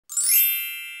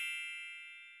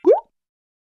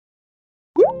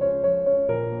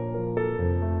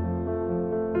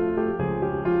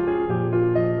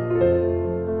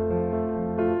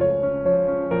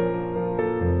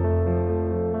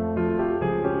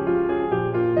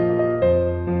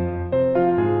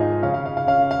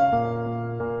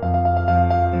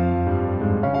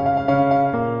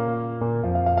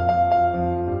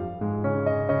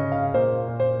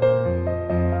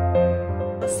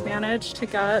managed to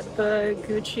get the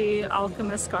Gucci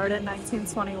Alchemist Garden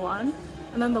 1921,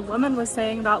 and then the woman was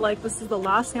saying that like this is the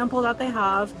last sample that they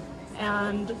have,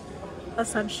 and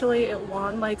essentially it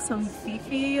won like some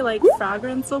Fifi like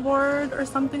fragrance award or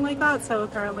something like that, so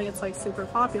apparently it's like super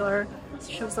popular.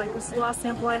 So she was like, this is the last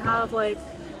sample I have, like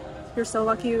you're so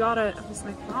lucky you got it. I was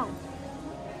like, wow.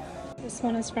 This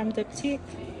one is from Diptyque.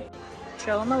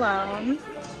 Jo Malone,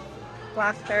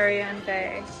 Blackberry and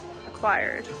Bay,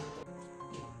 acquired.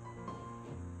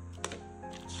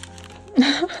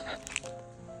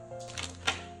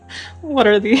 What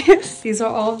are these? These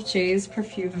are all of Jay's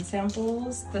perfume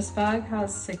samples. This bag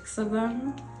has 6 of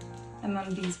them, and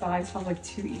then these bags have like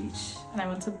 2 each. And I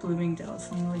went to Bloomingdale's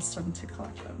and I'm really starting to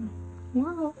collect them.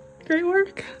 Wow, great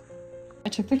work. I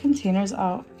took the containers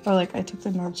out, or like I took the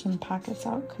Nordstrom packets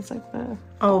out because like the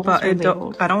but I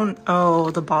don't. Oh,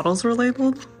 the bottles were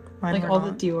labeled. Mine like were all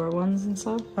not. the Dior ones and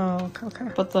stuff. Oh, okay.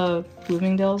 But the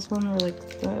Bloomingdale's one were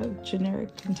like the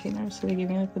generic containers, so they gave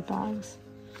me like the bags.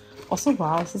 Also,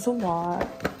 wow, this is a lot.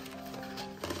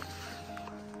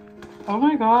 Oh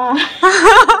my god.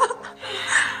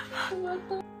 What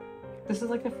the? This is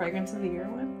like the fragrance of the year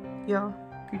one. Yeah.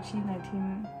 Gucci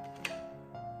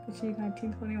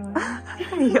 1921.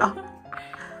 Yeah.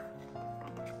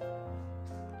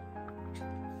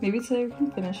 Maybe today we can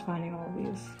finish finding all of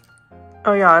these.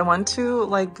 Oh yeah, I went to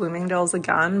like Bloomingdale's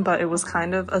again, but it was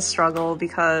kind of a struggle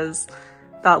because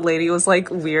that lady was like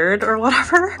weird or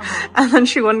whatever, and then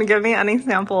she wouldn't give me any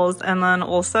samples, and then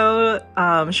also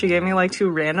she gave me like 2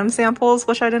 random samples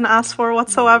which I didn't ask for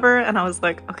whatsoever, and I was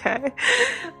like, okay.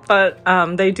 But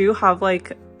they do have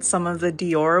like some of the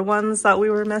Dior ones that we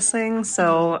were missing,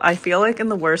 so I feel like in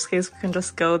the worst case we can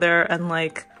just go there and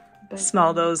like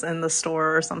smell those in the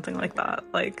store or something like that.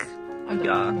 Like,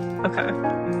 yeah, okay.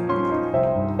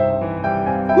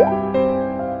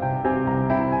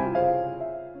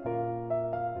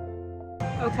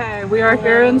 Okay, we are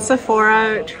here in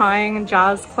Sephora trying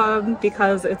Jazz Club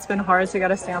because it's been hard to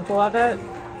get a sample of it.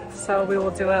 So we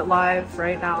will do it live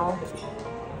right now.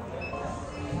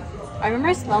 I remember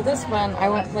I smelled this when I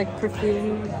went like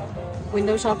perfume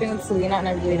window shopping with Selena, and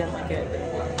I really didn't like it.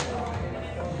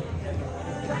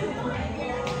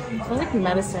 It smells like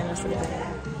medicine or something.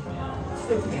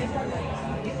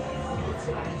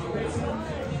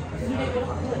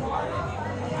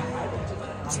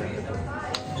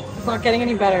 It's not getting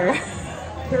any better.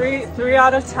 3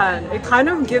 out of 10. It kind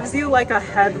of gives you like a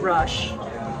head rush.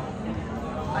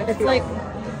 It's like,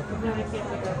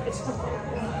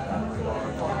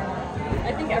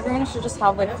 I think everyone should just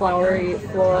have like flowery,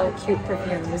 floral, cute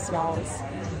perfume that smells.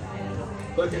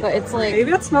 But it's like,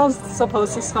 maybe it smells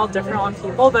supposed to smell different on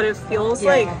people, but it feels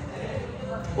like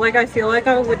I feel like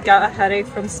I would get a headache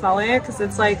from smelling it because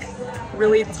it's like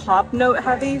really top note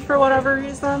heavy for whatever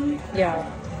reason. Yeah.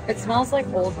 It smells like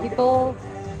old people,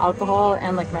 alcohol,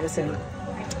 and like medicine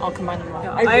all combined in one.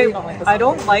 Yeah, I really don't like this. I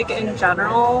don't like in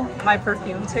general my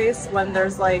perfume taste when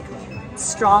there's like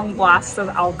strong blasts of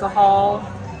alcohol,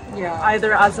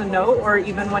 either as a note or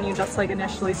even when you just like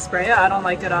initially spray it. I don't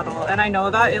like it at all. And I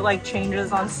know that it like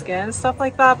changes on skin and stuff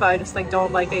like that, but I just like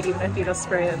don't like it even if you just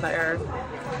spray it in the air.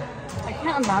 I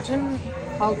can't imagine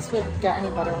how this would get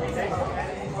any better.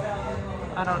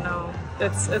 I don't know.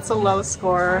 It's a low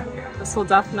score. This will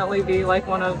definitely be like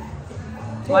one of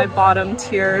my bottom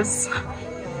tiers.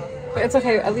 But it's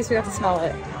okay, at least we have to smell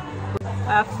it.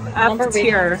 F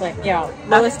tier. Yeah,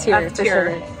 lowest tier. F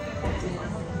tier.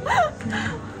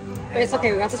 But it's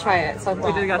okay, we have to try it. So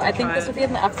I think this would be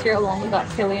in the F tier along with that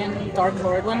Killian Dark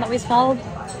Lord one that we smelled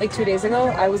like 2 days ago.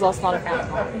 I was also not a fan of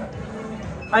that.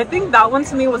 I think that one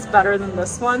to me was better than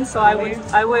this one, so I mean,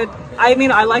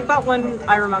 I like that one,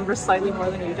 I remember slightly more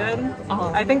than you did.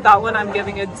 I think that one I'm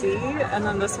giving a D, and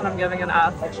then this one I'm giving an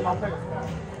F.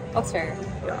 That's fair.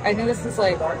 Yeah. I think this is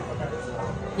like,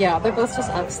 yeah, they're both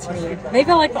just Fs to me. Maybe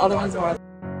I like the other ones more.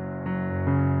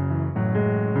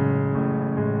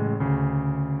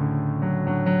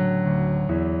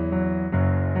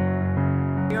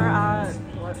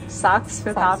 Saks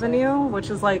Fifth Avenue, which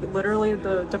is like literally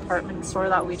the department store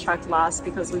that we checked last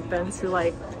because we've been to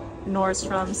like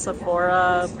Nordstrom,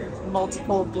 Sephora,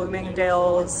 multiple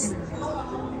Bloomingdale's,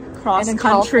 cross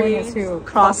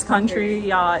country,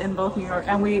 yeah, in both New York,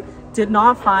 and we did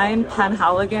not find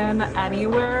Penhaligon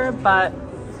anywhere, but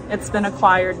it's been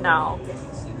acquired now.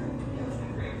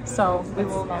 So we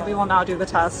will now do the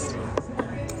test.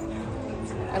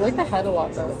 I like the head a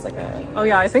lot though. It's like a... Oh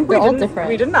yeah, I think we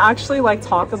didn't actually like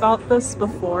talk about this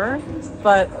before,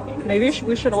 but maybe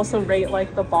we should also rate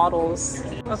like the bottles.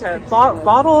 Okay,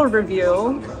 bottle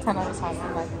review. 10 out of 10 in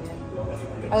my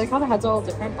opinion. I like how the heads are all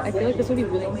different, but I feel like this would be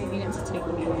really convenient to take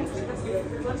with you.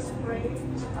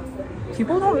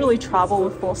 People don't really travel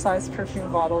with full-size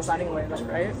perfume bottles anyway, though,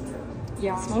 right?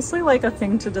 Yeah. It's mostly like a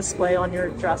thing to display on your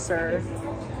dresser.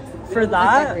 For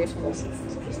that,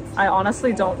 I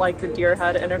honestly don't like the deer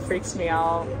head and it freaks me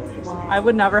out. Wow. I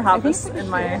would never have this in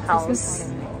my house.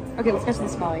 Okay, let's get to the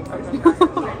smelling.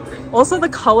 Okay. Also, the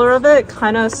color of it,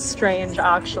 kind of strange,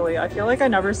 actually. I feel like I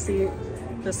never see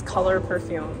this color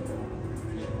perfume.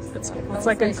 It's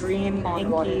like a green,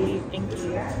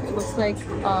 inky. It looks like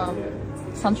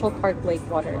Central Park lake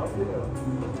water.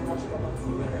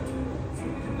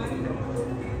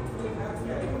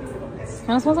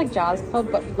 Kind of smells like Jazz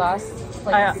Club, but less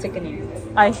like sickening.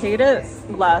 I hate it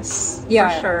less, for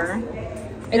sure.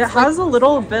 It has a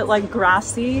little bit like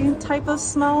grassy type of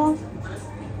smell,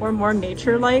 or more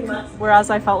nature-like, whereas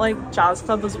I felt like Jazz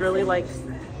Club was really like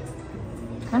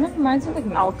kind of reminds me of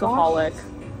like alcoholic.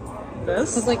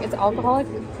 This? Because like it's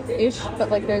alcoholic-ish, but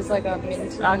like there's like a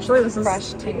mint, actually this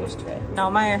fresh is tinge to it. Now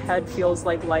my head feels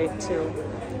like light too.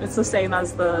 It's the same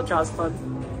as the Jazz Club.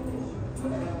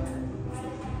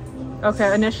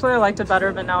 Okay, initially I liked it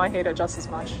better, but now I hate it just as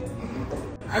much.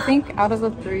 I think out of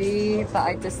the three that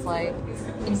I dislike,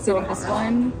 including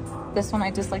this one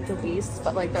I dislike the least,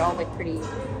 but like they're all like pretty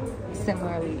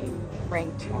similarly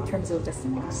ranked in terms of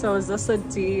dislike. So is this a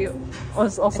D? Or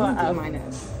is also an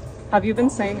F? D-. Have you been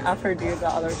saying F or D the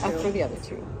other two? F for the other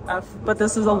two. F, but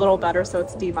this is a little better, so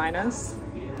it's D minus?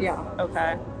 Yeah.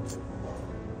 Okay.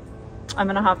 I'm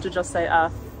gonna have to just say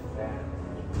F.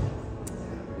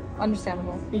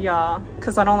 Understandable. Yeah,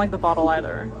 because I don't like the bottle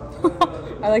either.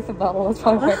 I like the bottle, that's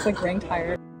probably why it's like ranked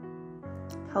higher.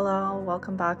 Hello,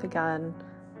 welcome back again.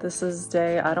 This is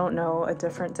day, I don't know, a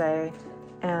different day,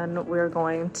 and we're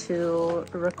going to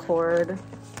record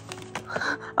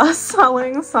us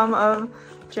selling some of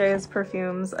Jay's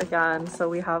perfumes again. So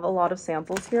we have a lot of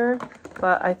samples here,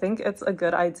 but I think it's a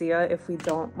good idea if we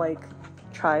don't like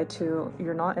try to,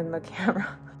 you're not in the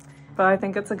camera, but I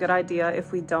think it's a good idea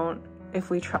if we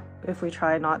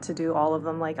try not to do all of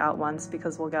them like at once,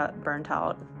 because we'll get burnt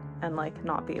out and like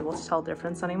not be able to tell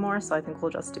difference anymore. So I think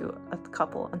we'll just do a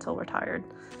couple until we're tired.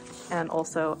 And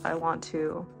also I want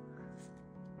to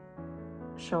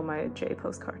show my J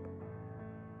postcard.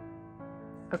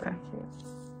 Okay.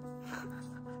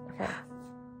 Okay.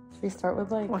 Should we start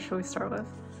with like, what should we start with?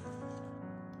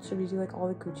 Should we do like all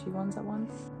the Gucci ones at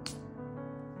once?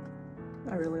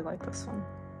 I really like this one.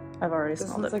 I've already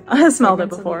smelled it. Like I smelled it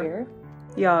before.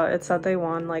 Yeah, it said they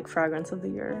won like fragrance of the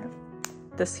year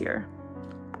this year.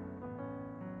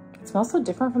 It smells so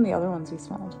different from the other ones we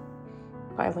smelled,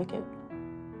 but I like it.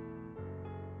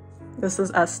 This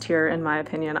is S tier in my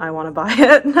opinion. I want to buy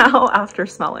it now after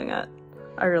smelling it.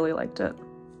 I really liked it.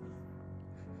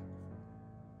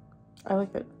 I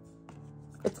like it.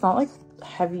 It's not like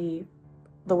heavy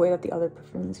the way that the other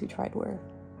perfumes we tried were.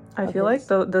 I feel like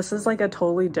this is like a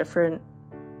totally different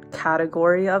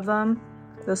category of them.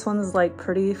 This one's like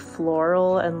pretty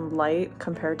floral and light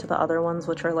compared to the other ones,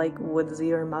 which are like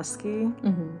woodsy or musky.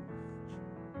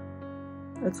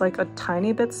 It's like a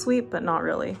tiny bit sweet, but not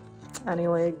really.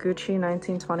 Anyway, Gucci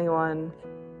 1921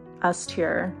 S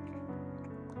tier.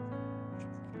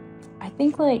 I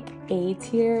think like A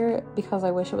tier, because I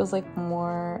wish it was like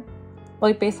more,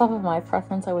 like based off of my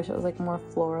preference, I wish it was like more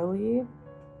florally.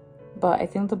 But I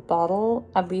think the bottle,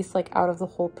 at least like out of the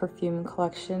whole perfume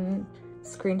collection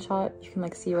screenshot you can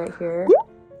like see right here,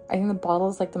 I think the bottle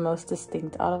is like the most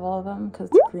distinct out of all of them because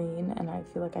it's green, and I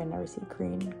feel like I never see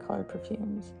green colored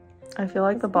perfumes. I feel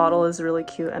like the bottle is really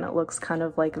cute and it looks kind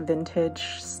of like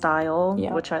vintage style,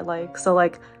 which I like. So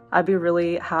like I'd be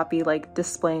really happy like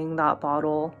displaying that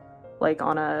bottle like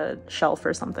on a shelf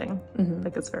or something.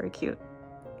 Like it's very cute.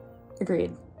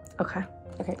 Agreed. Okay.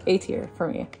 Okay, A tier for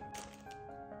me.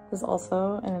 This is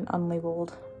also in an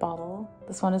unlabeled bottle.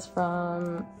 This one is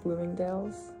from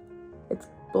Bloomingdale's. It's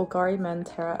Bulgari Men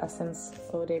Terra Essence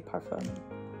Eau de Parfum.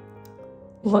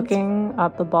 Looking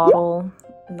at the bottle,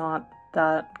 not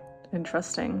that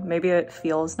interesting. Maybe it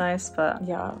feels nice, but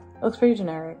yeah, it looks pretty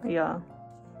generic. Yeah.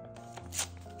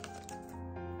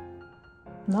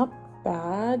 Not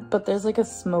bad, but there's like a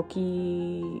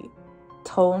smoky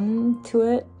tone to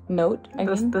it. Note, I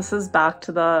mean. This is back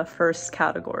to the first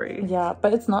category. Yeah,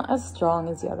 but it's not as strong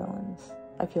as the other ones,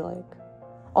 I feel like.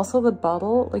 Also, the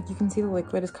bottle, like you can see the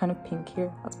liquid is kind of pink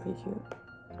here. That's pretty cute.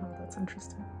 Oh, that's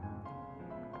interesting.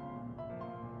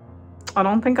 I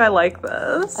don't think I like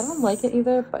this. I don't like it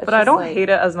either, but I don't hate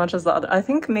it as much as the other. I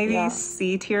think maybe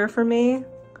C tier for me.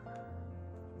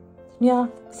 Yeah,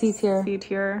 C tier. C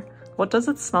tier. What does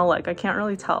it smell like? I can't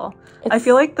really tell. I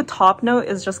feel like the top note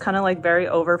is just kind of like very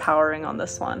overpowering on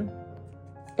this one.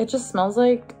 It just smells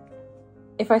like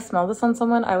if I smelled this on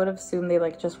someone, I would assume they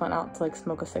like just went out to like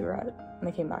smoke a cigarette and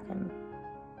they came back in.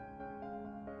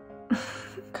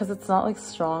 Because it's not like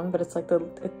strong, but it's like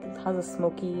it has a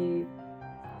smoky,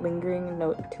 lingering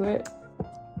note to it.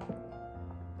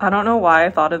 I don't know why I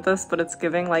thought of this, but it's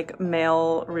giving like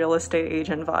male real estate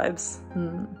agent vibes.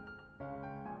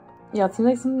 Yeah, it seems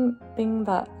like something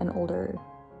that an older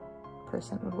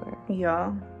person would wear.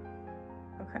 Yeah.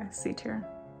 Okay, C tier.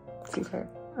 C tier.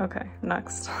 Okay,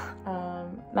 next.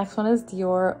 Next one is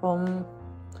Dior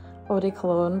Eau de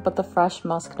Cologne, but the fresh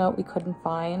musk note we couldn't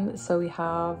find, so we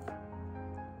have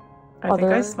I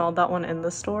think I smelled that one in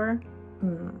the store.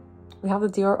 We have the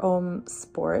Dior Homme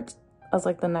Sport as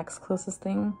like the next closest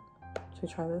thing. Should we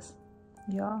try this?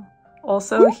 Yeah.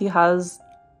 Also, he has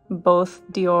both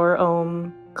Dior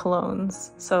Homme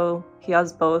colognes. So he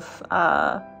has both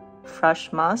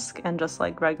fresh musk and just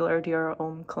like regular Dior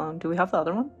Homme cologne. Do we have the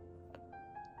other one?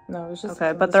 No, it's just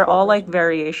okay, but they're all like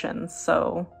variations,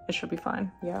 so it should be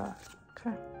fine. Yeah.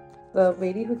 Okay. The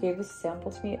lady who gave this sample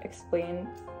to me explained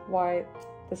why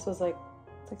this was like,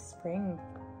 it's like spring,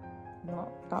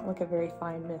 not like a very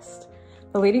fine mist.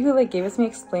 The lady who like gave it to me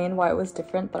explained why it was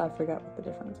different, but I forgot what the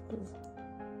difference was.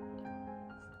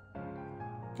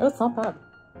 Oh, it's not bad.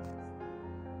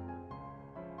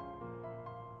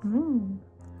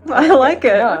 I like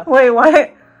it. Yeah. Wait,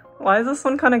 why is this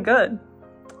one kind of good?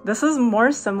 This is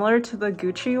more similar to the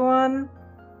Gucci one.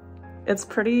 It's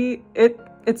pretty,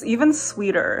 it's even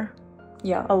sweeter.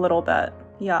 Yeah. A little bit.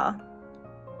 Yeah.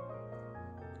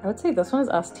 I would say this one is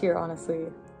S tier, honestly.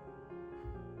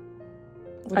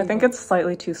 I think it's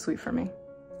slightly too sweet for me.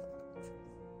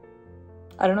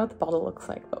 I don't know what the bottle looks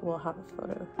like, but we'll have a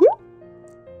photo.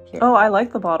 Here. Oh, I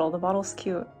like the bottle. The bottle's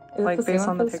cute. Is like it the based same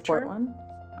on one the for picture. Sport one?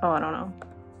 Oh, I don't know.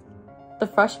 The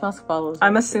fresh musk bottle is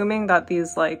I'm assuming that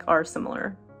these like are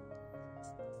similar.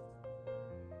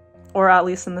 Or at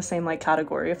least in the same like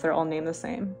category if they're all named the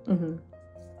same.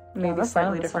 Maybe Yeah,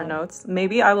 slightly different notes.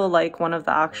 Maybe I will like one of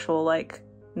the actual like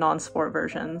non-sport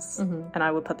versions and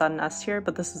I would put that in S tier,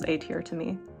 but this is A tier to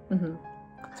me.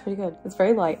 It's pretty good. It's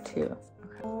very light too.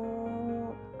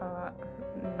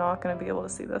 Not gonna be able to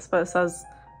see this, but it says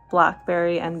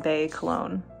Blackberry and Bay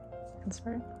cologne.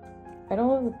 Inspired. I don't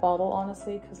love the bottle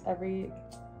honestly because every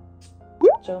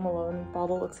Jo Malone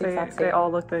bottle looks the exact same. They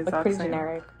all look the exact like pretty same.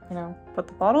 generic, you know. But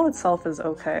the bottle itself is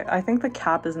okay. I think the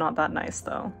cap is not that nice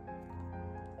though.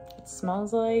 It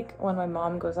smells like when my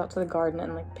mom goes out to the garden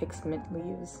and like picks mint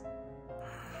leaves.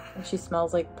 And she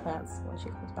smells like plants when she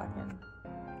comes back in.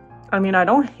 I mean, I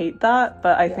don't hate that,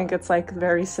 but I think it's like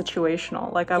very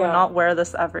situational. Like I would not wear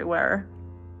this everywhere.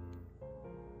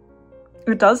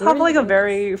 It does have like a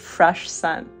very fresh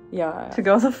scent. Yeah. To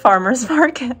go to the farmer's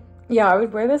market. Yeah, I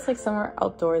would wear this like somewhere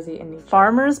outdoorsy in nature.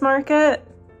 Farmer's market,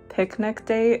 picnic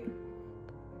date.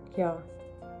 Yeah.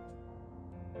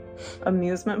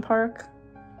 Amusement park.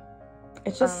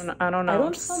 It's just I don't know. I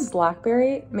don't smell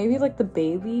blackberry. Maybe like the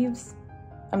bay leaves.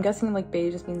 I'm guessing like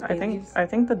bay just means bay leaves. I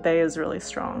think the bay is really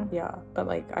strong. Yeah, but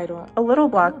like I don't. A little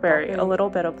blackberry, a little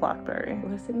bit of blackberry.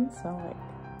 What does it even smell like?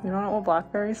 You don't know what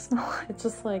blackberries smell like? It's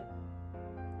just like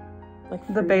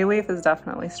fruit. The bay leaf is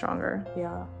definitely stronger.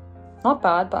 Yeah, not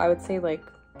bad, but I would say like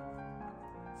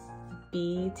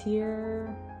B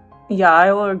tier. Yeah,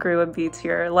 I will agree with B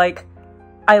tier. Like,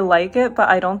 I like it, but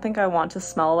I don't think I want to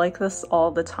smell like this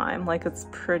all the time. Like, it's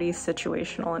pretty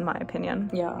situational in my opinion.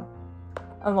 Yeah.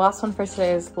 And the last one for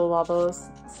today is Le Labo's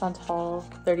Santal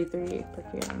 33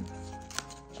 perfume.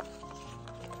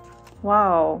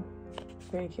 Wow.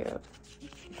 Very cute.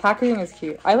 Packaging is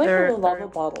cute. I like the Le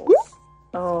Labo bottles.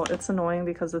 Oh, it's annoying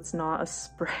because it's not a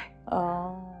spray.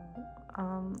 Oh.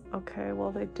 Okay,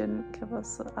 well they didn't give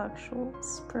us an actual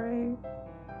spray.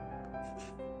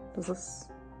 Does this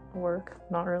work?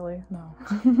 Not really.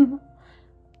 No.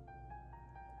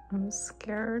 I'm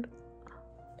scared.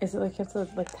 Is it like you have to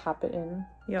like tap it in?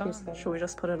 Yeah. Should we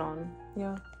just put it on?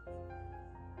 Yeah.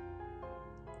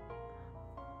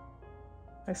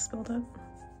 I spilled it.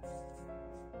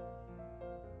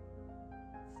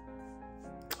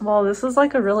 Well, this is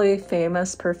like a really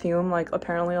famous perfume. Like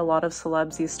apparently a lot of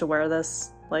celebs used to wear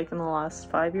this like in the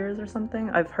last 5 years or something.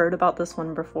 I've heard about this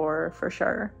one before for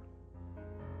sure.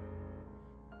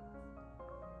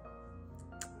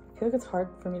 I feel like it's hard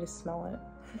for me to smell it.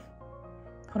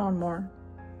 Put on more.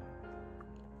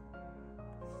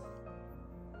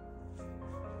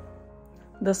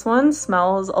 This one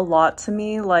smells a lot to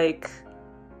me like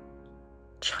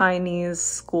Chinese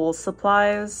school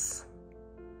supplies.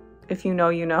 If you know,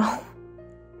 you know.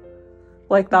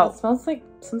 Like that. It smells like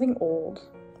something old.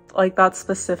 Like that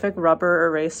specific rubber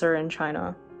eraser in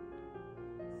China.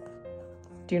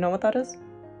 Do you know what that is?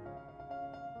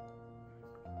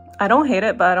 I don't hate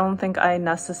it, but I don't think I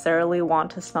necessarily want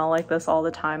to smell like this all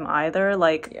the time either.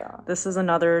 Like, this is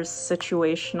another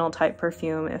situational type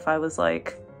perfume if I was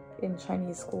like in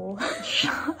Chinese school.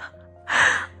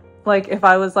 Like if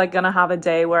I was like gonna have a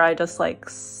day where I just like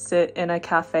sit in a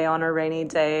cafe on a rainy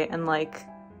day and like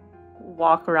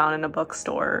walk around in a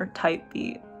bookstore type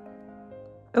beat.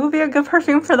 It would be a good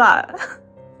perfume for that.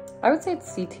 I would say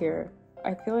it's C tier.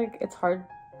 I feel like it's hard.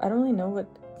 I don't really know what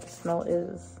the smell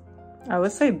is. I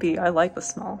would say B. I like the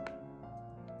smell.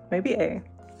 Maybe A.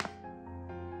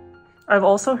 I've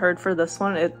also heard for this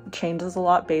one, it changes a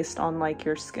lot based on like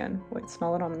your skin. Wait,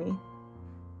 smell it on me.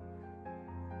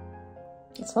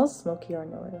 It smells smoky on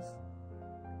yours.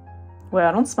 Wait,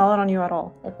 I don't smell it on you at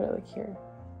all. I put it like here.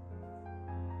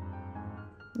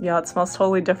 Yeah, it smells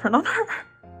totally different on her.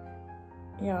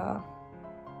 Yeah.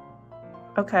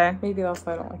 Okay. Maybe that's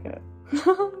why I don't like it.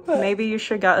 Maybe you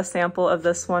should get a sample of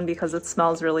this one because it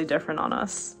smells really different on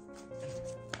us.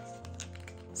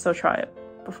 So try it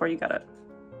before you get it.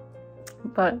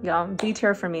 But yeah, B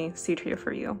tier for me, C tier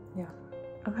for you. Yeah.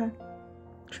 Okay.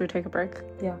 Should we take a break?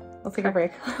 Yeah, let's take a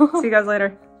break. See you guys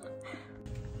later.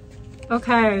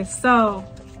 Okay, so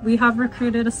we have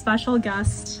recruited a special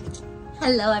guest.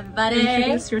 Hello, everybody.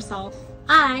 Introduce yourself.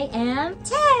 I am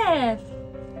Tiff.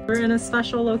 We're in a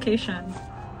special location.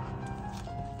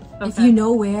 Okay. If you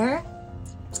know where,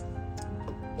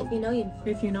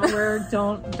 if you know where,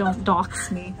 don't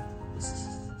dox me.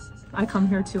 I come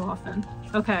here too often.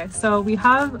 Okay, so we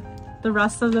have the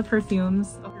rest of the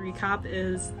perfumes. The recap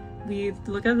is we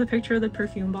look at the picture of the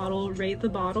perfume bottle, rate the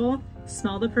bottle,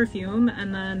 smell the perfume,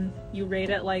 and then you rate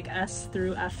it like S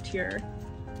through F tier.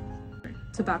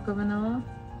 Tobacco vanilla.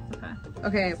 Okay.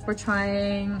 Okay, we're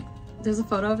trying, there's a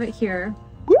photo of it here.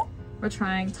 We're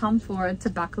trying Tom Ford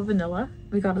Tobacco Vanilla.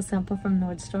 We got a sample from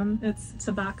Nordstrom. It's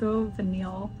tobacco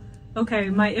vanille.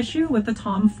 Okay, my issue with the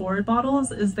Tom Ford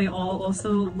bottles is they all also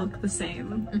look the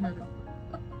same.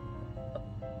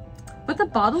 But the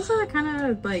bottles are kind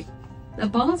of like, the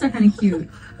bottles are kind of cute.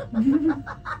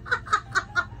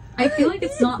 I feel like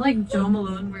it's not like Jo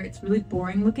Malone where it's really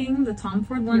boring looking. The Tom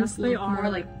Ford ones look more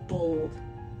like bold,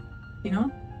 you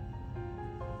know?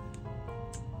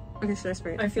 Okay, should I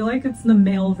spray it? I feel like it's the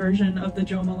male version of the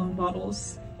Jo Malone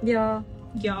bottles. Yeah.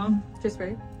 Yeah. Should I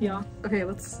spray? Yeah. Okay,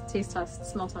 let's taste test,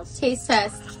 smell test. taste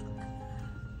test.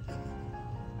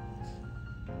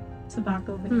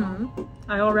 Tobacco vanilla.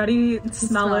 I already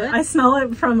smell it. I smell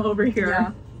it from over here.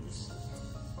 Yeah.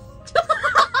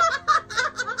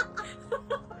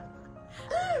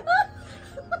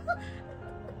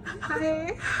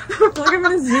 Hi. Look, I'm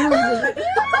gonna zoom.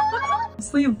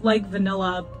 Mostly like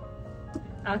vanilla,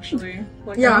 actually.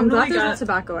 Like, Yeah, I'm really glad there's no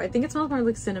tobacco. I think it smells more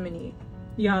like cinnamony.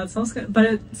 Yeah, it smells good. But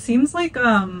it seems like,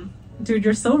 dude,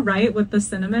 you're so right with the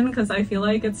cinnamon because I feel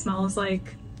like it smells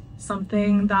like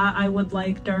something that I would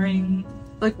like during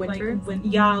Like winter? Like,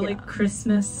 like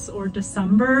Christmas or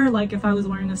December. Like if I was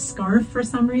wearing a scarf for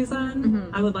some reason,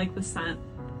 I would like the scent.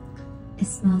 It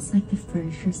smells like the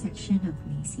furniture section of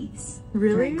Macy's.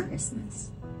 Really? During Christmas.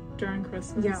 During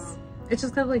Christmas. Yeah. It's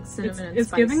just got like cinnamon and It's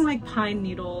spice. giving like pine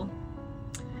needle.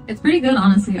 It's pretty good,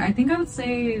 honestly. I think I would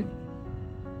say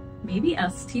maybe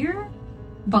S tier,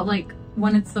 but like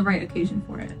when it's the right occasion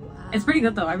for it. Wow. It's pretty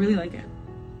good though. I really like it.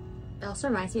 It also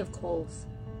reminds me of Kohl's.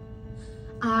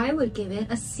 I would give it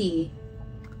a C.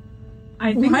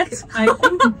 I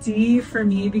think D for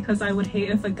me because I would hate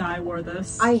if a guy wore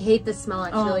this. I hate the smell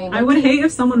actually. I would hate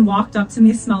if someone walked up to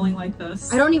me smelling like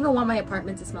this. I don't even want my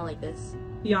apartment to smell like this.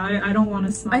 Yeah, I don't want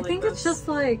to smell I like think this. it's just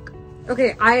like,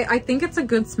 okay, I think it's a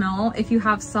good smell if you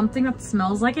have something that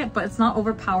smells like it, but it's not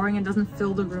overpowering and doesn't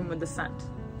fill the room with the scent.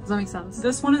 Does that make sense?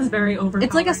 This one is very overpowering.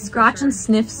 It's like a scratch and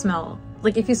sniff smell.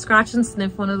 Like if you scratch and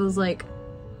sniff one of those like,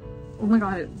 oh my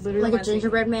god, it literally Like a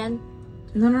gingerbread man?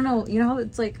 No. You know how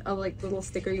it's like a little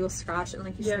sticker you'll scratch and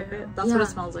like you sniff it? That's what it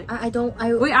smells like. I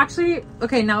Wait, actually,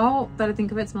 okay, now that I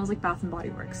think of it, it smells like Bath and Body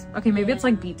Works. Okay, maybe it's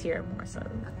like B tier more so.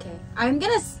 Okay. I'm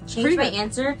gonna change my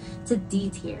answer to D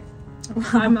tier.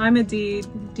 I'm a D,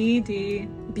 B.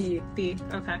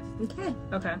 Okay. Okay.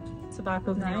 Okay.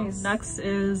 Tobacco vanilla. Nice. Next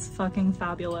is fucking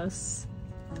fabulous.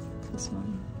 This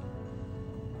one.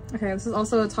 Okay, this is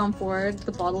also a Tom Ford.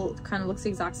 The bottle kind of looks the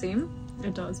exact same.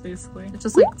 It does basically. It's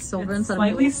just like silver It's instead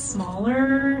slightly of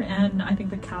smaller, and I think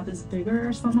the cap is bigger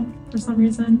or something for some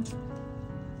reason.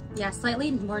 Yeah, slightly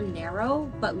more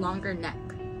narrow, but longer neck.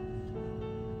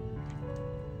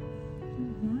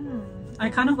 I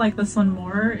kind of like this one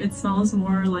more. It smells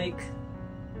more like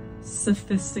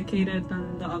sophisticated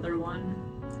than the other one.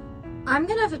 I'm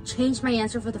gonna change my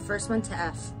answer for the first one to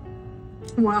F.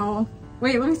 Wow.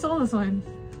 Wait, let me smell this one.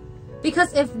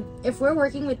 Because if we're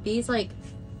working with these like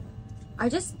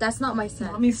That's not my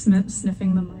scent. Want me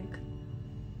sniffing the mic?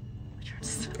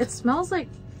 It smells like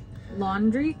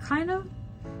laundry, kind of.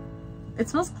 It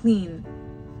smells clean.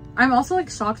 I'm also like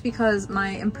shocked because my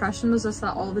impression was just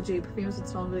that all the J perfumes would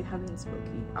smell really heavy and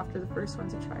smoky after the first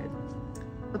ones I tried.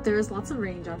 But there is lots of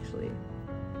range actually.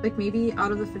 Like maybe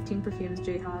out of the 15 perfumes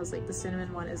J has, like the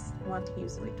cinnamon one is one to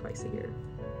use like twice a year.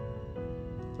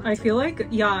 I feel like,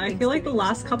 yeah, I feel like the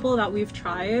last couple that we've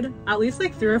tried, at least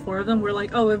like 3 or 4 of them were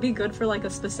like, oh, it'd be good for like a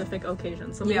specific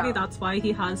occasion. So maybe that's why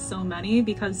he has so many,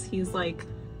 because he's like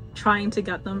trying to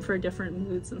get them for different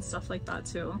moods and stuff like that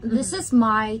too. This is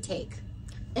my take.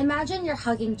 Imagine you're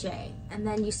hugging Jay and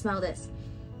then you smell this.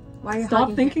 Why are you Stop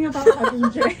hugging thinking him? about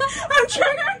hugging Jay. I'm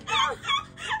triggered.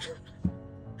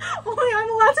 Only I'm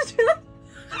allowed to do that.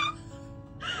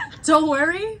 Don't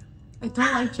worry, I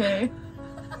don't like Jay.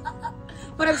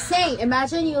 But I'm saying,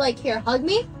 imagine you like, here, hug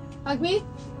me. Hug me.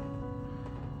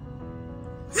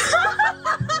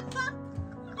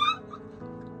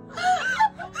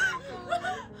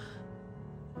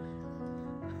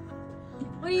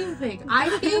 What do you think? I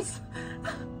think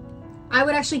I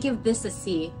would actually give this a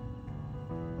C.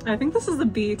 I think this is a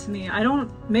B to me. I don't,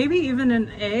 maybe even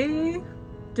an A.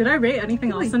 Did I rate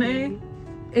anything else an A?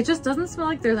 It just doesn't smell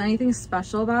like there's anything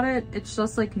special about it. It's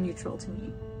just like neutral to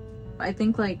me. I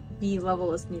think like B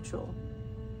level is neutral.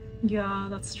 Yeah,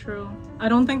 that's true. I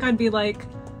don't think I'd be like,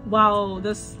 wow,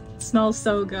 this smells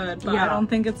so good, but I don't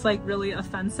think it's like really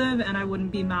offensive, and I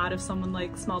wouldn't be mad if someone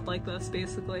like smelled like this,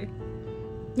 basically.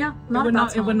 Yeah,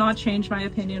 it would not change my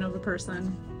opinion of a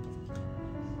person.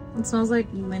 It smells like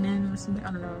linen or something.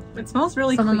 I don't know. It smells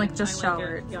really Someone clean. like just I like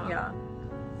showered. it. Yeah.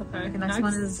 Okay. The next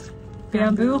one is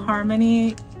Bamboo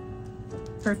Harmony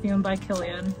perfume by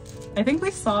Kilian. I think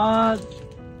we saw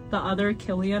the other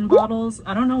Kilian bottles.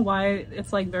 I don't know why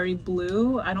it's like very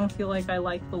blue. I don't feel like I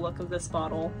like the look of this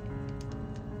bottle.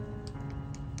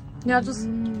 Yeah, just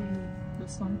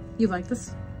This one. you like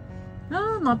this?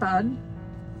 No, not bad.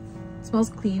 It smells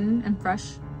clean and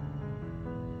fresh.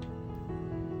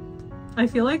 I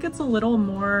feel like it's a little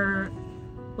more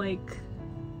like,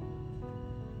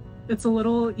 it's a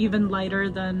little even lighter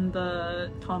than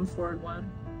the Tom Ford one.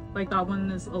 Like that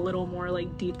one is a little more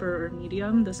like deeper or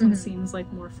medium. This one seems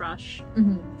like more fresh.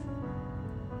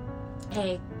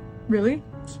 A. Really?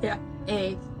 Yeah,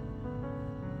 A.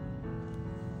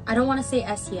 I don't want to say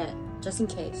S yet, just in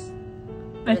case.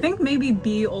 I think maybe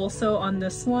B also on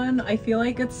this one. I feel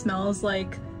like it smells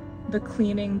like the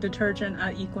cleaning detergent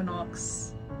at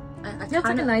Equinox. Yeah, it's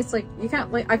like a nice, like, you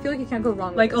can't, like, I feel like you can't go wrong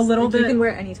with Like this. a little bit. You can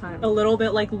wear it anytime. A little bit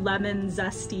like lemon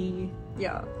zesty.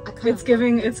 Yeah. It's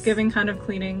giving kind of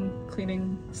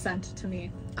cleaning scent to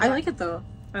me. I like it though.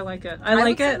 I like it. I like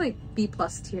would it. say, like B+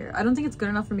 tier. I don't think it's good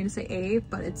enough for me to say A,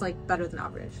 but it's like better than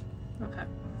average. Okay.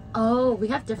 Oh, we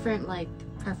have different like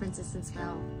preferences in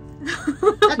smell.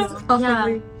 That's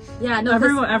probably. Yeah, no,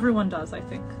 Everyone does, I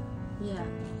think. Yeah.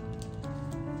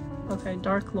 Okay,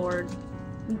 Dark Lord.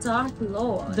 Dark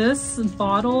Lord. This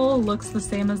bottle looks the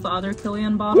same as the other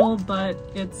Kilian bottle, but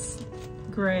it's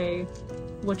gray,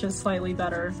 which is slightly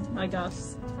better, I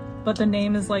guess. But the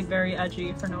name is like very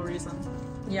edgy for no reason.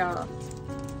 Yeah.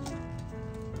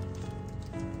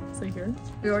 So here?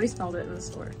 We already smelled it in the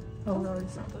store. Oh, we already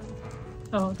smelled it.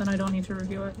 Oh, then I don't need to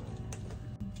review it.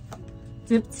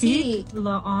 Tea. Diptyque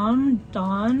L'Homme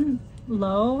Don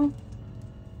L'Eau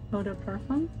Eau de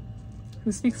Parfum?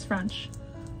 Who speaks French?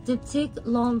 Diptyque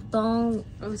L'Homme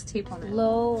It was tape on it.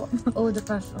 L'Eau Eau de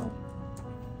Parfum.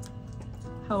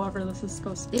 However this is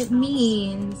supposed to be It pronounced.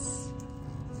 means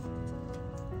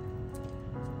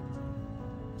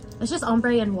it's just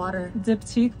ombre and water.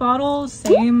 Diptyque bottle,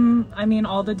 same. I mean,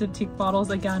 all the Diptyque bottles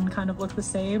again kind of look the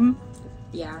same.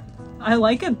 Yeah. I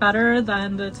like it better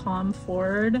than the Tom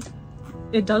Ford.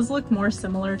 It does look more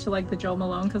similar to like the Joe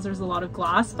Malone because there's a lot of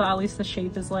glass, but at least the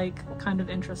shape is like kind of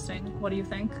interesting. What do you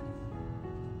think?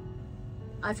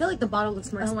 I feel like the bottle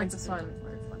looks more I don't like expensive. this one.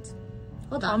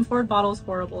 Hold Tom on. Ford bottle's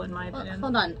horrible in my opinion.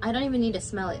 Hold on. I don't even need to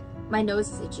smell it. My nose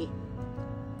is itchy.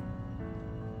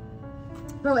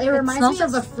 Bro, it reminds me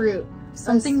smells of a fruit.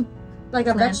 Something like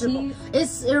a planty.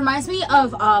 vegetable. It reminds me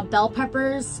of bell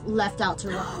peppers left out to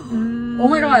rot. Oh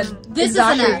my god. This is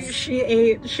an exactly.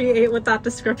 S. She ate with that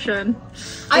description.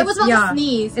 I was about to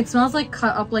sneeze. It smells like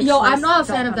cut up like Yo, sliced I'm not a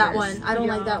fan bell of that peppers. one. I don't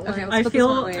like that one. Okay, let's I put this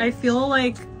one away. feel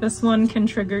like this one can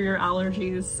trigger your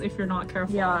allergies if you're not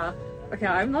careful. Yeah. Okay,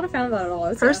 I'm not a fan of that at all.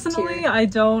 It's Personally, I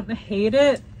don't hate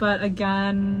it, but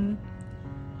again,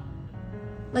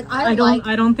 Like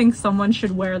I don't think someone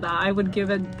should wear that. I would give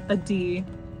it a D.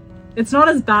 It's not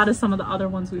as bad as some of the other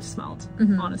ones we've smelled,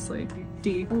 honestly.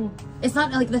 D. It's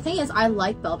not like, the thing is, I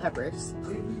like bell peppers.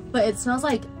 But it smells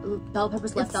like bell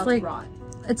peppers left out like, to rot.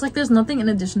 It's like there's nothing in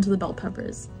addition to the bell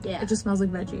peppers. Yeah. It just smells like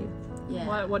veggie.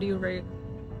 Yeah. What do you rate?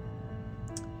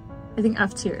 I think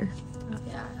F tier.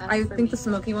 Yeah. I think the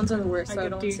smoky ones are the worst, so I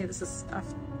give don't D. say this is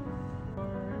F.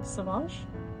 Or Sauvage?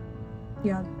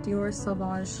 Yeah, Dior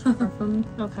Sauvage perfume.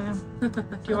 Okay.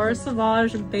 Dior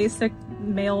Sauvage, basic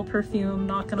male perfume,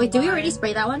 not gonna Wait, did we lie. already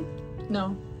spray that one?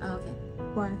 No. Oh, okay.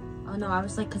 Why? Oh no, I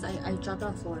was like, because I dropped it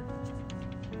on the floor.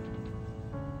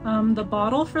 The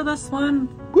bottle for this one,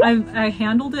 I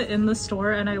handled it in the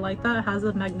store and I like that it has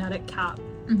a magnetic cap.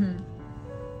 Mm-hmm.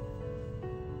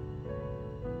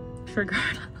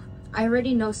 Figured. I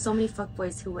already know so many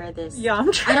fuckboys who wear this. Yeah, I'm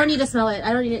I trying. don't need to smell it.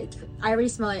 I don't need it. I already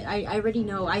smell it. I already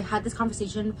know. I had this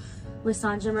conversation with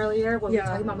Sanjim earlier when we were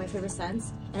talking about my favorite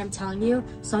scents. And I'm telling you,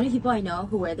 so many people I know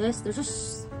who wear this, they're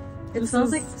just... It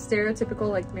smells like stereotypical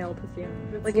like male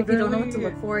perfume. Like if you don't know what to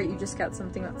look for, you just get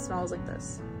something that smells like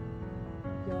this.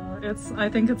 Yeah, I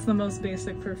think it's the most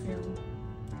basic perfume.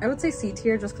 I would say C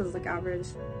tier just because it's like average.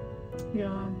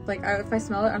 Yeah. Like if I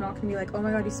smell it, I'm not gonna be like, oh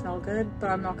my god, you smell good, but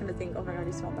I'm not gonna think, oh my god,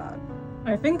 you smell bad.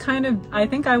 I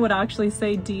think I would actually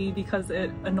say D because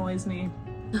it annoys me.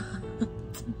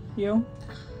 You?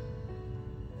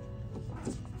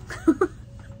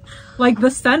 Like the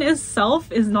scent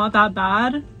itself is not that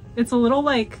bad. It's a little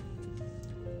like,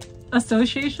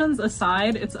 associations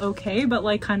aside, it's okay, but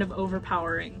like kind of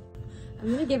overpowering.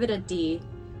 I'm gonna give it a D.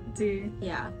 D.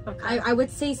 Yeah. Okay. I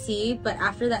would say C, but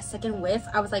after that second whiff,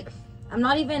 I was like,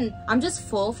 I'm just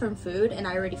full from food and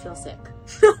I already feel sick.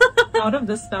 Out of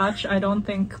this batch, I don't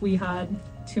think we had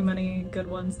too many good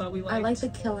ones that we liked. I like the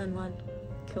Killian one.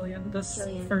 Killian. This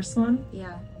Killian. first one.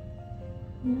 Yeah.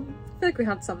 I feel like we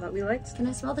had some that we liked. Can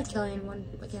I smell the Killian one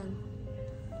again?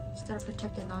 Just gotta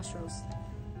protect the nostrils.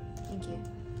 Thank you.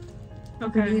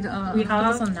 Okay. We we have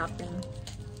have some napkin.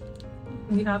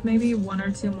 we have maybe one or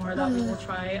two more that we will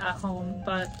try at home,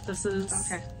 but this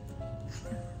is Okay.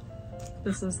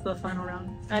 This is the final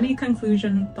round. Any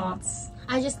conclusion thoughts?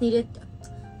 I just wanted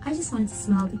to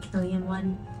smell the Killian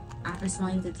one after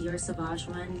smelling the Dior Sauvage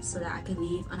one so that I could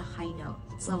leave on a high note.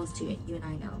 It's levels to it, you and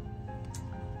I know.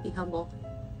 Be humble.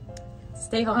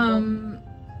 Stay humble.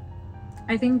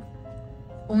 I think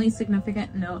only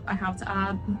significant note I have to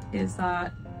add is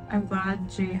that I'm glad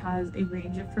Jay has a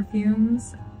range of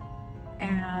perfumes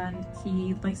and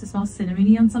he likes to smell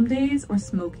cinnamony on some days or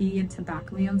smoky and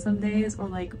tobacco-y on some days or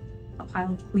like a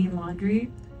pile of clean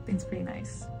laundry. I think it's pretty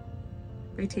nice.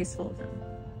 Very tasteful of him.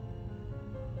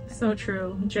 So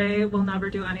true. Jay will never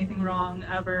do anything wrong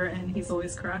ever and he's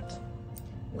always correct.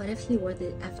 What if he wore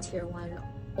the F tier one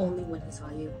only when he saw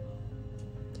you?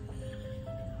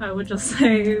 I would just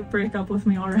say break up with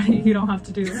me already. You don't have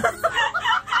to do it.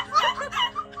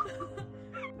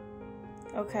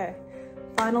 Okay,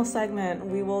 final segment.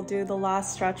 We will do the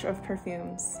last stretch of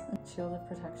perfumes. Shield of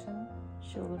protection.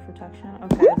 Shield of protection.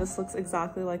 Okay, this looks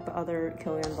exactly like the other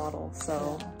Killian bottle,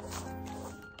 so.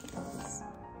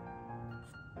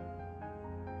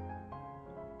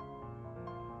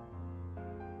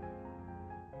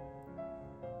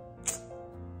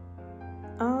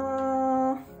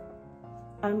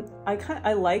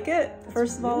 I like it.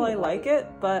 First of all, I like it,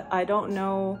 but I don't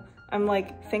know. I'm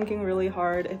like thinking really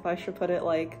hard if I should put it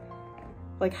like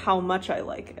how much I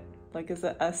like it. Like, is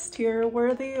it S tier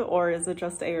worthy or is it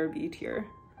just A or B tier?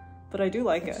 But I do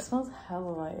like it. It smells hella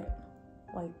light.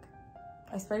 Like,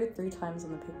 I sprayed it 3 times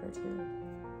on the paper too.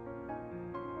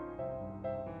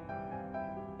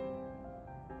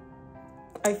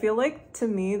 I feel like, to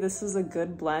me, this is a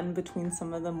good blend between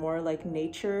some of the more like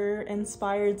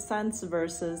nature-inspired scents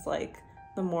versus like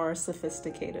the more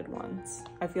sophisticated ones.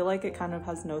 I feel like it kind of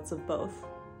has notes of both.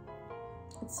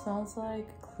 It smells like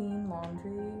clean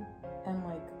laundry and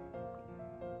like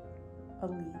a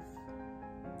leaf.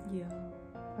 Yeah,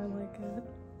 I like it.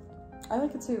 I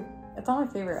like it too. It's not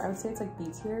my favorite. I would say it's like B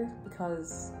tier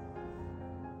because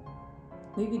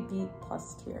maybe B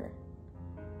plus tier.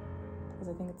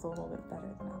 Because I think it's a little bit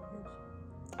better than average.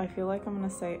 I feel like I'm gonna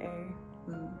say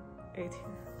A. A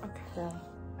tier. Okay. Yeah.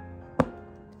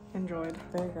 Enjoyed.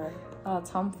 Very good.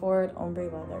 Tom Ford Ombre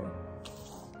Leather.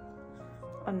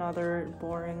 Another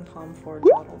boring Tom Ford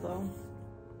bottle though.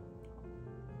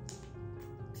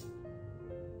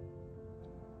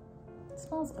 It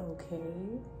smells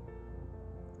okay.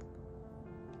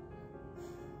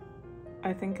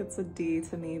 I think it's a D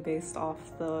to me based off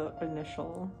the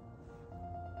initial.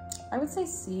 I would say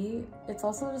C. It's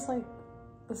also just like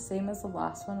the same as the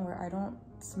last one where I don't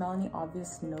smell any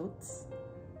obvious notes.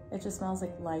 It just smells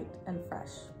like light and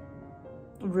fresh.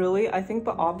 Really? I think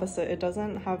the opposite. It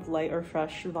doesn't have light or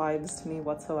fresh vibes to me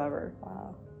whatsoever.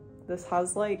 Wow. This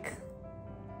has like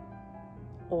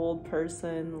old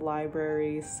person,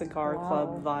 library, cigar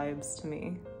club vibes to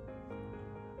me.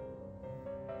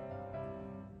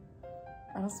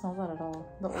 I don't smell that at all.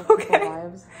 The old Okay. people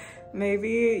vibes.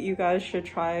 Maybe you guys should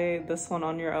try this one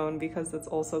on your own because it's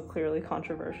also clearly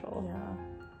controversial. Yeah.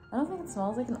 I don't think it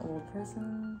smells like an old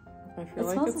person.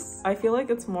 I feel like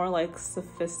it's more like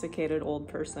sophisticated old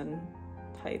person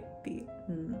type beat.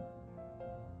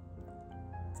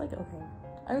 It's like okay.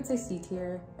 I would say C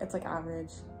tier. It's like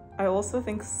average. I also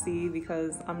think C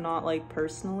because I'm not like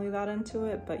personally that into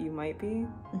it, but you might be.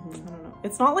 I don't know.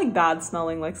 It's not like bad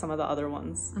smelling like some of the other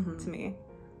ones to me.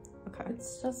 Okay.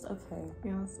 It's just okay.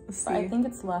 Yeah, it's C. But I think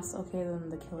it's less okay than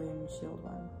the Killian Shield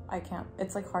one. I can't.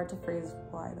 It's like hard to phrase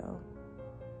why though.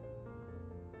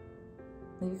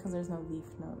 Maybe because there's no leaf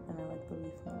note, and I like the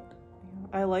leaf note.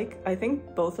 I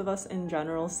think both of us in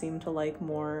general seem to like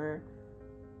more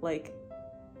like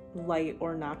light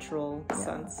or natural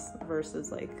scents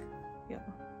versus like,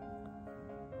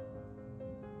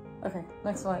 Okay,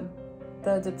 next one.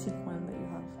 The diptyque one that you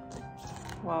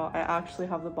have. Wow, I actually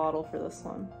have the bottle for this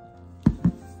one.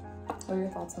 What are your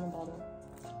thoughts on the bottle?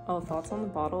 Oh, thoughts on the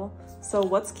bottle? So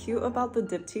what's cute about the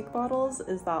diptyque bottles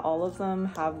is that all of them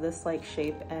have this like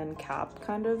shape and cap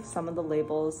kind of. Some of the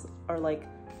labels are like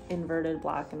inverted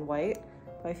black and white.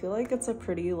 But I feel like it's a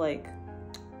pretty like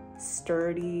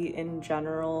sturdy in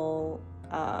general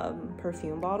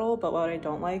perfume bottle. But what I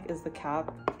don't like is the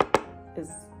cap is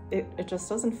it just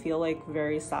doesn't feel like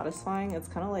very satisfying. It's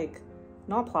kind of like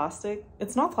not plastic.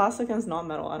 It's not plastic and it's not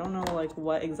metal. I don't know like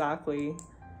what exactly.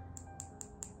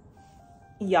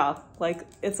 Yeah, like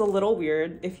it's a little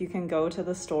weird. If you can go to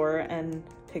the store and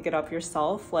pick it up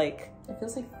yourself, like it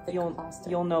feels like thick plastic.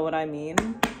 You'll know what I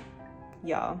mean.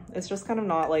 Yeah, it's just kind of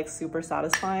not like super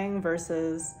satisfying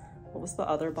versus what was the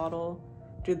other bottle?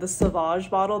 Dude, the Sauvage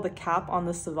bottle, the cap on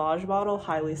the Sauvage bottle,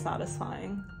 highly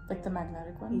satisfying. Like the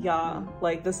magnetic one? Yeah,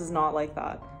 like this is not like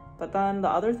that. But then the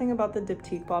other thing about the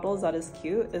diptyque bottles that is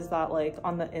cute is that like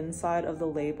on the inside of the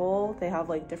label, they have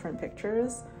like different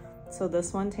pictures. So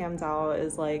this one, Tam Dao,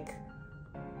 is like,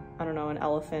 I don't know, an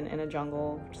elephant in a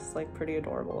jungle, which is like pretty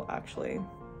adorable actually.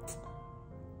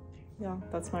 Yeah,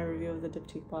 that's my review of the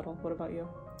diptyque bottle. What about you?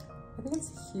 I think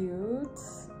it's cute.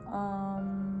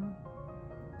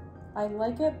 I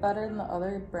like it better than the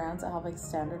other brands that have like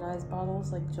standardized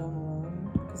bottles like Jo Malone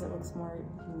because it looks more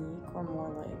unique or more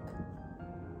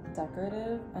like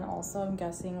decorative. And also I'm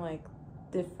guessing like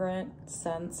different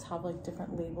scents have like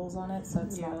different labels on it, so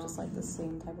it's not just like the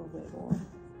same type of label.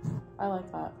 I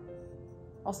like that.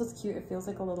 Also it's cute. It feels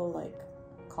like a little like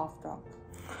cough drop.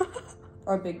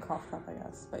 Or a big cough drop, I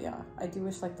guess. But yeah, I do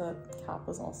wish like the cap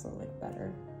was also like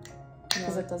better.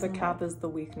 Because it doesn't. The cap is the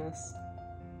weakness.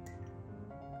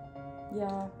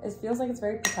 Yeah, it feels like it's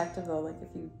very protective though. Like if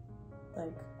you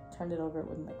like turned it over, it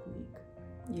wouldn't like leak.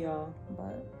 Yeah.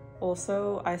 But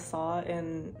also, I saw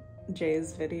in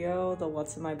Jay's video, the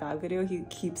 "What's in My Bag" video, he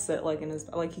keeps it like in his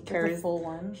like he carries the full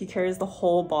one. He carries the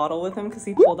whole bottle with him because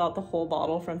he pulled out the whole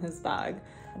bottle from his bag.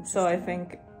 So I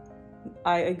think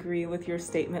I agree with your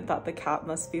statement that the cap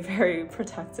must be very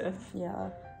protective. Yeah.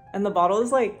 And the bottle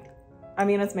is like, I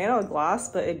mean, it's made out of glass,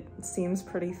 but it seems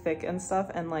pretty thick and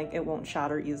stuff, and like it won't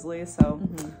shatter easily. So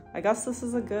I guess this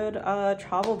is a good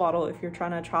travel bottle if you're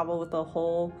trying to travel with a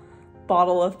whole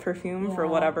bottle of perfume for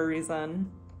whatever reason.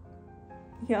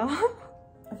 Yeah.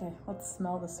 Okay, let's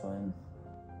smell this one.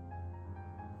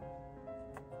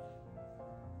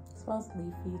 It smells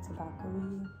leafy,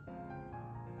 tobacco-y.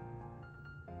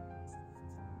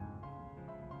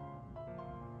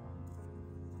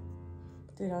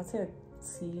 Dude, I would say a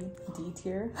C, D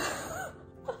tier.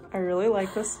 I really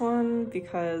like this one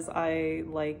because I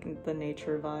like the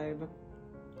nature vibe.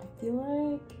 I feel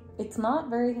like it's not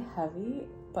very heavy,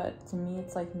 but to me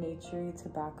it's like naturey,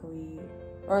 tobacco-y,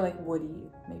 or like woody,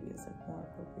 maybe is like more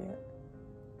appropriate.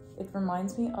 It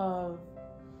reminds me of,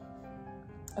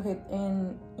 okay,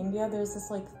 in India there's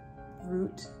this like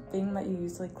root thing that you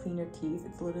use to like clean your teeth.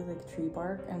 It's literally like tree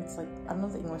bark, and it's like, I don't know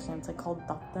the English name, it's like called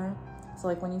daktar. So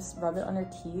like when you rub it on your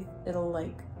teeth, it'll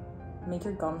like make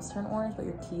your gums turn orange, but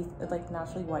your teeth, it like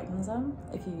naturally whitens them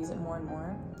if you use it more and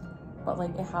more. But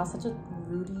like it has such a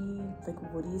rooty,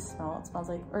 like woody smell. It smells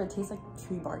like, or it tastes like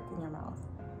tree bark in your mouth.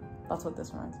 That's what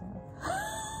this reminds me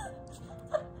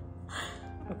of.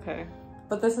 Okay.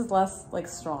 But this is less like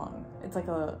strong. It's like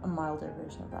a milder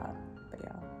version of that. But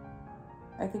yeah,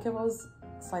 I think if it was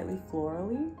slightly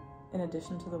florally, in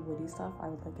addition to the woody stuff, I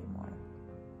would like it more.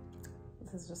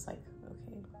 This is just like,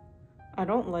 okay. I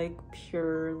don't like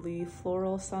purely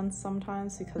floral scents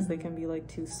sometimes because they can be like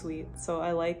too sweet. So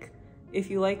I like, if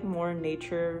you like more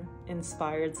nature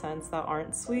inspired scents that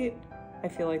aren't sweet, I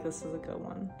feel like this is a good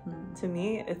one. to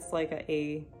me, it's like a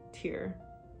A tier.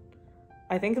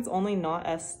 I think it's only not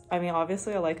S. I mean,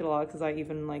 obviously I like it a lot because I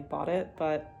even like bought it,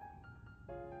 but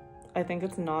I think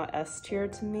it's not S tier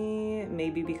to me,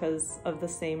 maybe because of the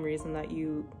same reason that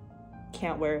you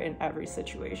can't wear it in every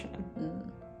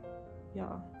situation.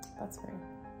 Yeah. That's fair.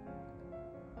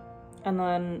 And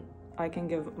then I can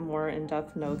give more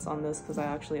in-depth notes on this because I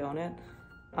actually own it.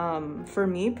 For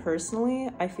me personally,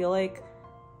 I feel like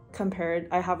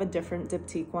I have a different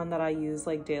diptyque one that I use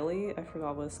like daily. I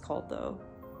forgot what it's called though.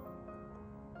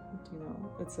 Do you know?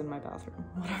 It's in my bathroom,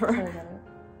 whatever.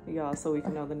 Yeah, so we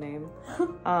can know the name.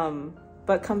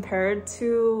 But compared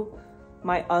to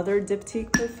my other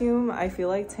diptyque perfume, I feel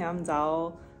like Tam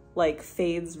Dao like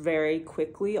fades very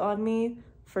quickly on me.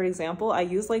 For example, I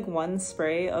use like one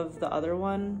spray of the other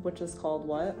one, which is called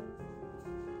what?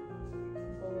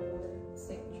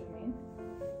 Saint Germain.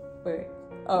 Wait.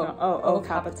 Oh, No. Eau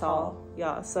Capital.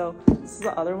 Yeah, so this is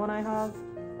the other one I have.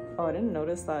 Oh, I didn't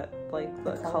notice that like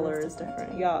the color is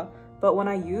different. Yeah, but when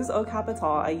I use Eau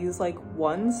Capital, I use like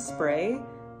one spray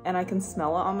and I can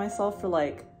smell it on myself for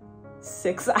like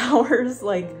 6 hours,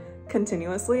 like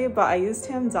continuously. But I use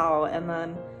Tam Dao and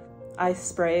then I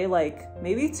spray like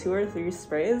maybe 2 or 3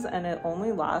 sprays and it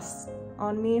only lasts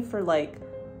on me for like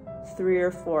 3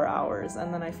 or 4 hours,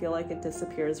 and then I feel like it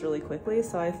disappears really quickly.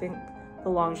 So I think the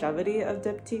longevity of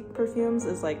diptyque perfumes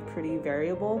is like pretty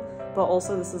variable, but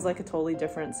also this is like a totally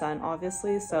different scent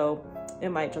obviously, so it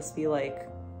might just be like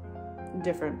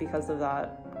different because of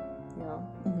that, you know.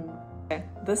 Okay,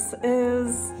 this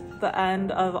is the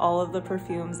end of all of the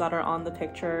perfumes that are on the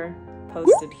picture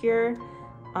posted here.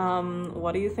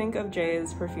 What do you think of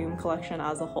Jay's perfume collection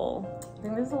as a whole? I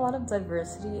think there's a lot of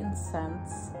diversity in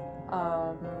scents.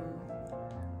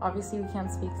 Obviously we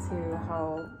can't speak to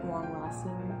how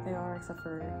long-lasting they are except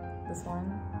for this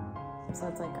one, so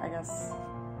it's like, I guess,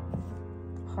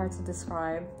 hard to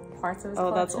describe parts of his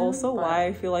collection. That's also why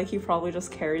I feel like he probably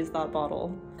just carries that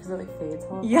bottle. Because it like fades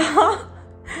all. Yeah.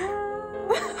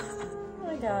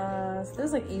 I guess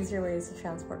there's like easier ways to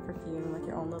transport perfume, like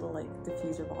your own little like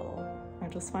diffuser bottle. I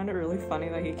just find it really funny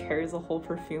that he carries a whole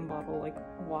perfume bottle. Like,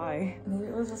 why? Maybe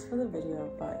it was just for the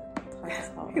video, but it's hard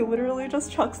to tell. He literally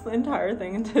just chucks the entire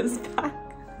thing into his bag.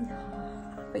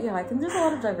 But yeah, I think there's a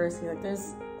lot of diversity. Like,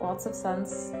 there's lots of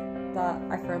scents that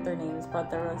I forgot their names,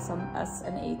 but there were some S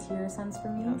and A tier scents for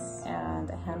me, and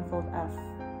a handful of F,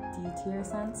 D tier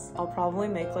scents. I'll probably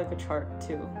make like a chart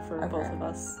too for both of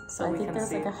us, so we can see. I think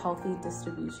there's like a healthy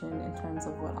distribution in terms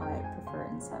of what I prefer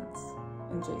in scents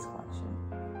in Jay's collection.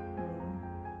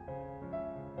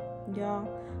 Yeah,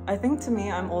 I think to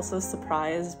me, I'm also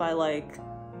surprised by like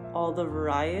all the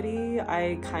variety.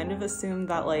 I kind of assumed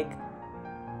that like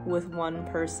with one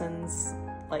person's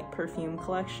like perfume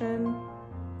collection,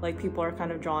 like people are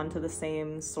kind of drawn to the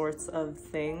same sorts of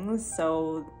things,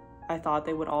 so I thought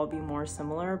they would all be more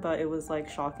similar, but it was like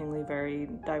shockingly very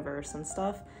diverse and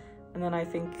stuff. And then I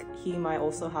think he might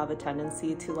also have a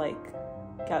tendency to like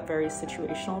get very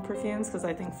situational perfumes, because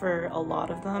I think for a lot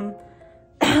of them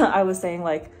I was saying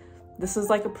like, this is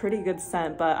like a pretty good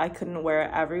scent, but I couldn't wear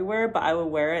it everywhere, but I would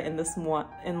wear it in this one,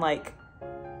 in like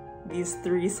these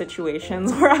 3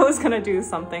 situations where I was gonna do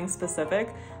something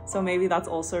specific. So maybe that's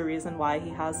also a reason why he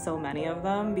has so many of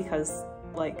them, because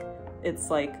like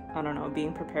it's like, I don't know,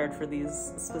 being prepared for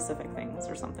these specific things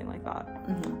or something like that.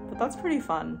 But that's pretty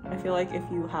fun. I feel like if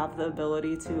you have the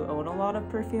ability to own a lot of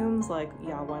perfumes, like,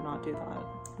 yeah, why not do that?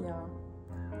 Yeah.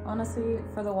 Honestly,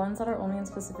 for the ones that are only in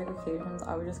specific occasions,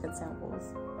 I would just get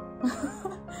samples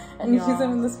and use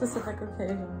them in the specific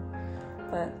occasion.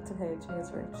 But it's okay, Jay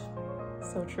is rich.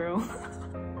 So true.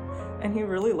 And he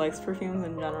really likes perfumes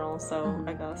in general, so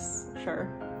I guess, sure.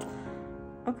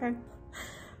 Okay.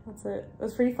 That's it. It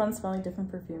was pretty fun smelling different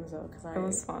perfumes though, because it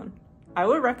was fun. I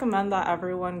would recommend that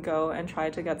everyone go and try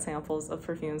to get samples of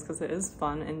perfumes because it is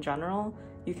fun in general.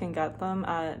 You can get them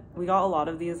we got a lot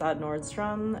of these at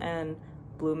Nordstrom and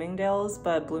Bloomingdale's,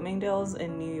 but Bloomingdale's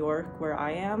in New York, where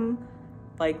I am,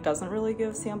 like doesn't really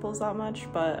give samples that much,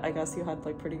 but I guess you had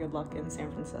like pretty good luck in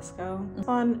San Francisco.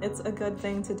 Fun. It's a good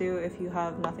thing to do if you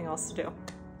have nothing else to do.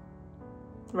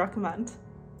 Recommend.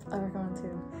 I recommend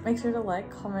too. Make sure to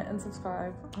like, comment, and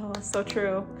subscribe. Oh, so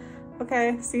true.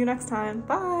 Okay, see you next time.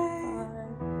 Bye.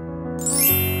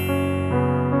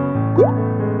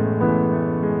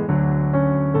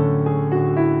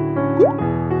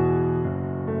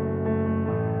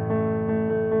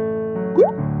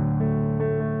 Bye.